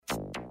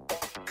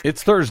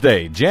It's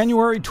Thursday,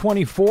 January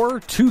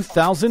 24,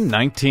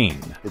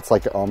 2019. It's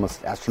like an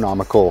almost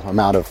astronomical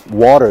amount of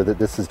water that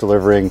this is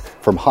delivering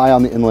from high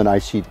on the inland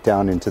ice sheet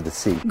down into the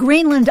sea.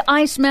 Greenland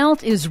ice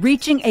melt is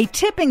reaching a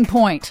tipping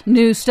point,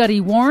 new study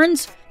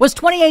warns. Was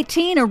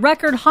 2018 a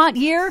record hot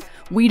year?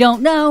 We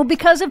don't know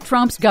because of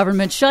Trump's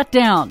government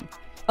shutdown.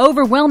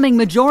 Overwhelming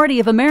majority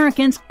of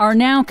Americans are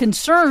now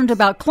concerned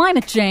about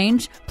climate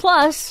change.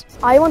 Plus,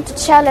 I want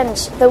to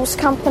challenge those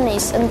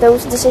companies and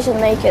those decision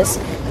makers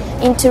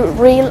into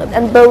real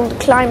and bold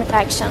climate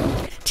action.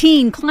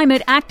 teen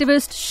climate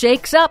activist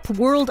shakes up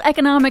World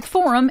Economic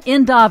Forum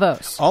in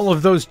Davos. All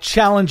of those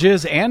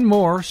challenges and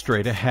more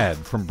straight ahead.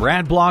 From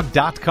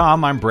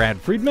BradBlog.com, I'm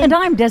Brad Friedman. And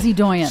I'm Desi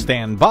Doyen.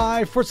 Stand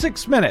by for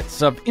 6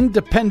 minutes of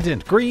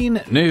independent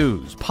green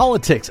news,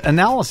 politics,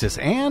 analysis,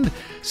 and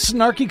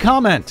snarky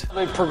comment.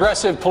 The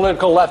progressive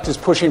political left is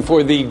pushing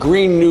for the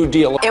Green New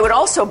Deal. It would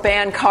also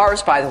ban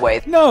cars, by the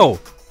way. No,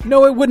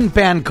 it wouldn't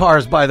ban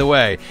cars, by the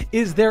way.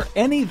 Is there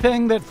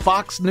anything that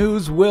Fox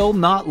News will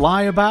not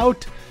lie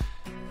about?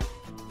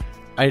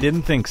 I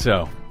didn't think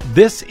so.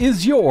 This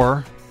is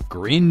your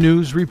Green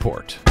News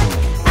Report.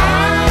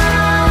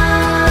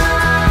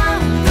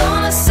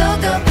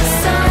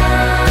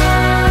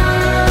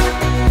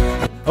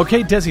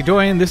 Okay, Desi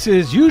Doyen, this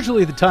is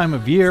usually the time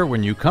of year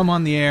when you come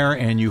on the air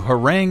and you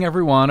harangue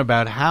everyone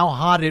about how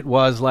hot it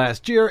was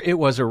last year. It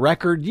was a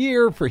record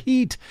year for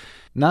heat.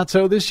 Not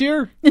so this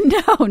year?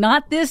 No,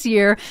 not this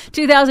year.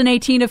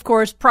 2018, of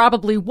course,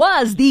 probably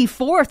was the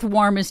fourth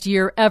warmest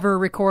year ever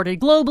recorded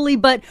globally,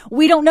 but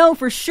we don't know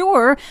for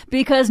sure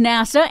because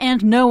NASA and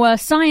NOAA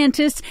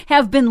scientists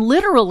have been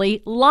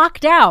literally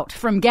locked out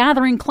from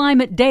gathering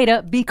climate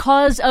data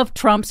because of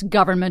Trump's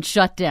government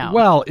shutdown.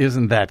 Well,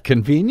 isn't that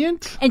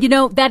convenient? And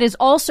that is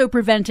also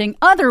preventing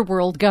other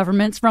world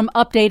governments from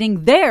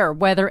updating their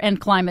weather and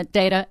climate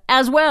data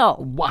as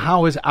well.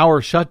 How is our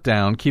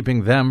shutdown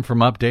keeping them from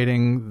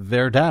updating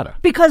their data?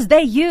 Because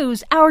they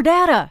use our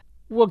data.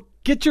 Well,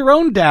 get your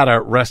own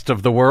data, rest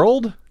of the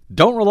world.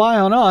 Don't rely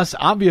on us.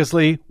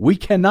 Obviously, we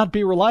cannot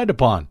be relied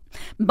upon.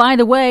 By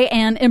the way,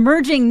 an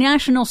emerging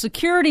national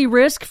security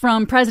risk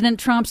from President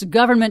Trump's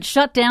government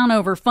shutdown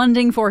over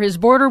funding for his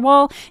border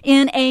wall.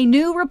 In a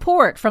new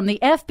report from the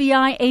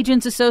FBI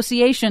Agents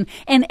Association,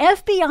 an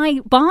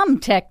FBI bomb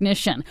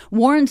technician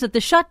warns that the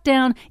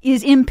shutdown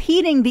is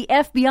impeding the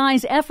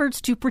FBI's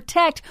efforts to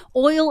protect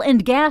oil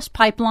and gas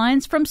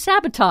pipelines from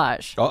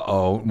sabotage.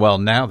 Uh-oh. Well,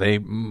 now they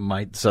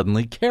might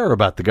suddenly care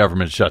about the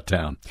government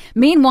shutdown.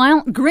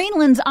 Meanwhile,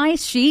 Greenland's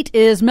ice sheet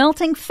is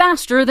melting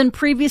faster than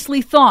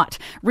previously thought.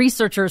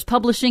 Researchers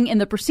publishing in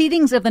the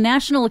Proceedings of the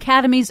National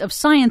Academies of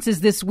Sciences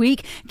this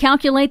week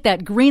calculate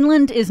that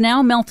Greenland is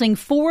now melting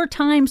 4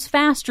 times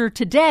faster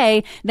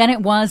today than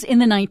it was in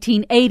the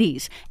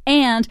 1980s,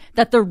 and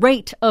that the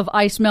rate of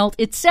ice melt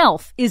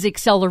itself is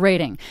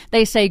accelerating.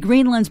 They say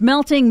Greenland's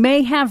melting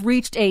may have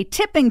reached a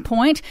tipping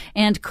point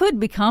and could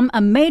become a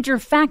major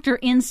factor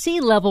in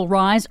sea level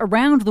rise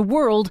around the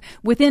world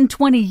within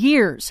 20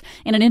 years.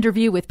 In an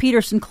interview with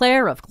Peter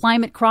Sinclair of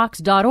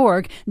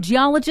ClimateCrocs.org,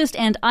 geologist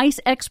and ice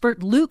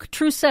expert Luke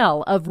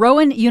Trussell of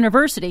Rowan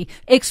University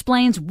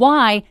explains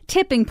why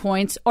tipping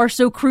points are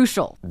so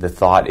crucial. The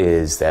thought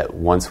is that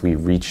once we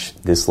reach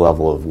this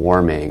level of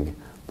warming,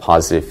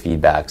 positive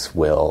feedbacks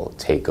will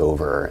take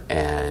over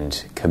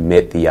and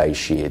commit the ice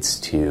sheets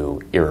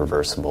to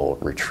irreversible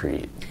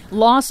retreat.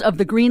 Loss of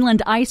the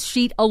Greenland ice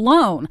sheet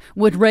alone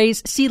would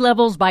raise sea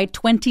levels by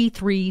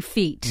 23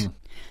 feet.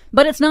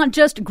 But it's not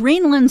just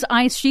Greenland's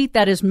ice sheet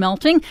that is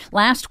melting.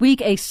 Last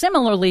week, a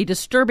similarly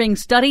disturbing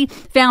study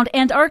found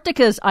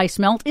Antarctica's ice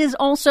melt is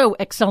also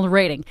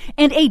accelerating.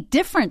 And a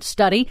different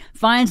study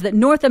finds that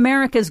North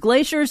America's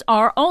glaciers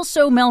are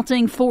also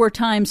melting 4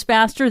 times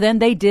faster than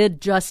they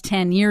did just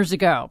 10 years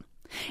ago.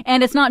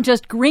 And it's not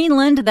just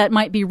Greenland that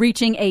might be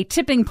reaching a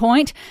tipping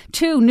point.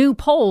 2 new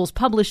polls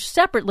published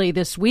separately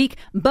this week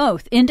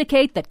both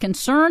indicate that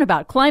concern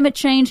about climate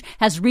change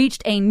has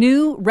reached a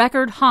new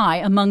record high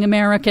among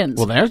Americans.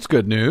 Well, there's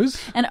good news.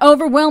 An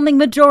overwhelming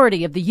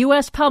majority of the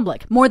U.S.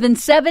 public, more than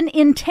 7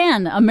 in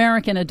 10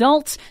 American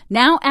adults,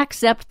 now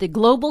accept the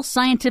global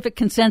scientific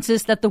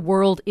consensus that the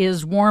world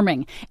is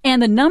warming. And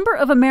the number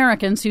of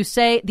Americans who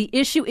say the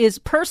issue is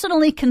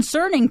personally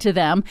concerning to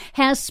them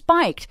has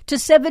spiked to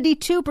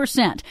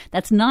 72%.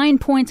 That's 9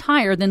 points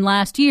higher than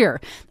last year.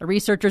 The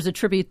researchers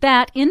attribute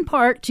that in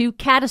part to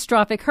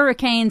catastrophic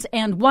hurricanes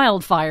and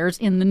wildfires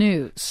in the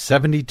news.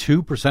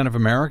 72% of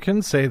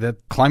Americans say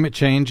that climate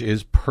change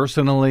is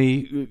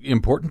personally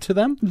important to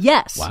them?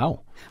 Yes.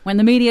 Wow. When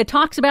the media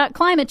talks about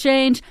climate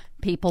change,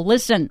 people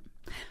listen.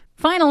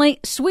 Finally,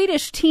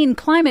 Swedish teen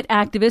climate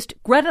activist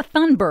Greta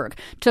Thunberg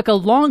took a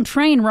long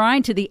train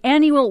ride to the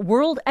annual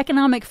World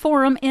Economic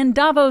Forum in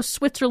Davos,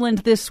 Switzerland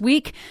this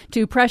week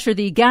to pressure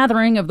the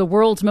gathering of the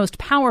world's most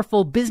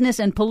powerful business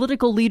and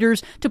political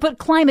leaders to put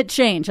climate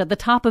change at the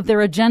top of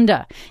their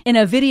agenda. In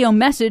a video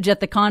message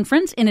at the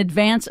conference in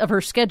advance of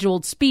her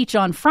scheduled speech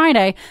on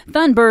Friday,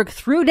 Thunberg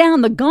threw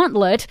down the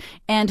gauntlet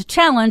and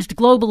challenged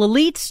global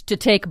elites to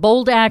take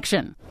bold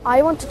action.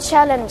 I want to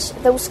challenge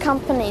those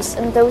companies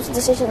and those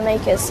decision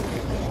makers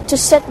to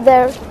set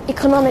their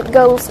economic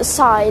goals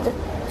aside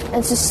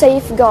and to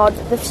safeguard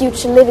the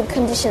future living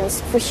conditions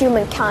for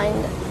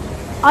humankind.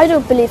 I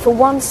don't believe for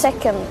 1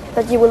 second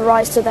that you will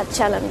rise to that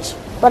challenge,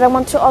 but I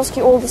want to ask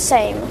you all the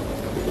same.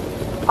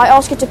 I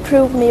ask you to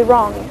prove me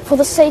wrong, for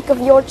the sake of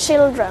your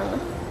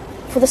children,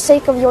 for the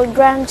sake of your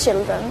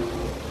grandchildren,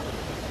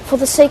 for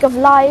the sake of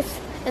life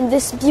and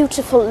this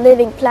beautiful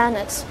living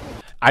planet.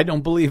 I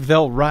don't believe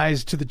they'll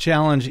rise to the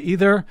challenge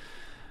either,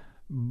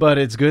 but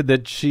it's good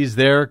that she's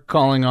there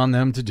calling on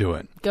them to do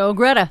it. Go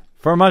Greta.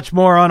 For much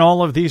more on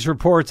all of these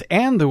reports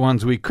and the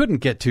ones we couldn't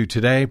get to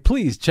today,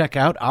 please check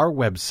out our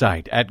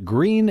website at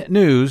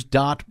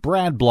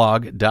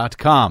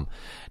greennews.bradblog.com.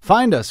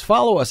 Find us,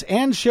 follow us,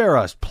 and share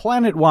us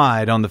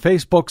planet-wide on the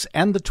Facebooks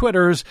and the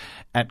Twitters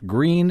at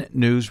Green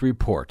News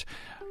Report.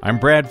 I'm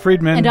Brad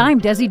Friedman. And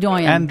I'm Desi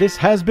Doyen. And this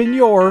has been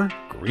your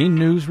Green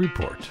News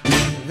Report.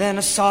 Then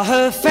I saw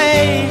her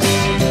face.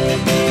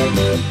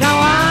 Now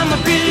I'm a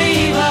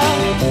believer.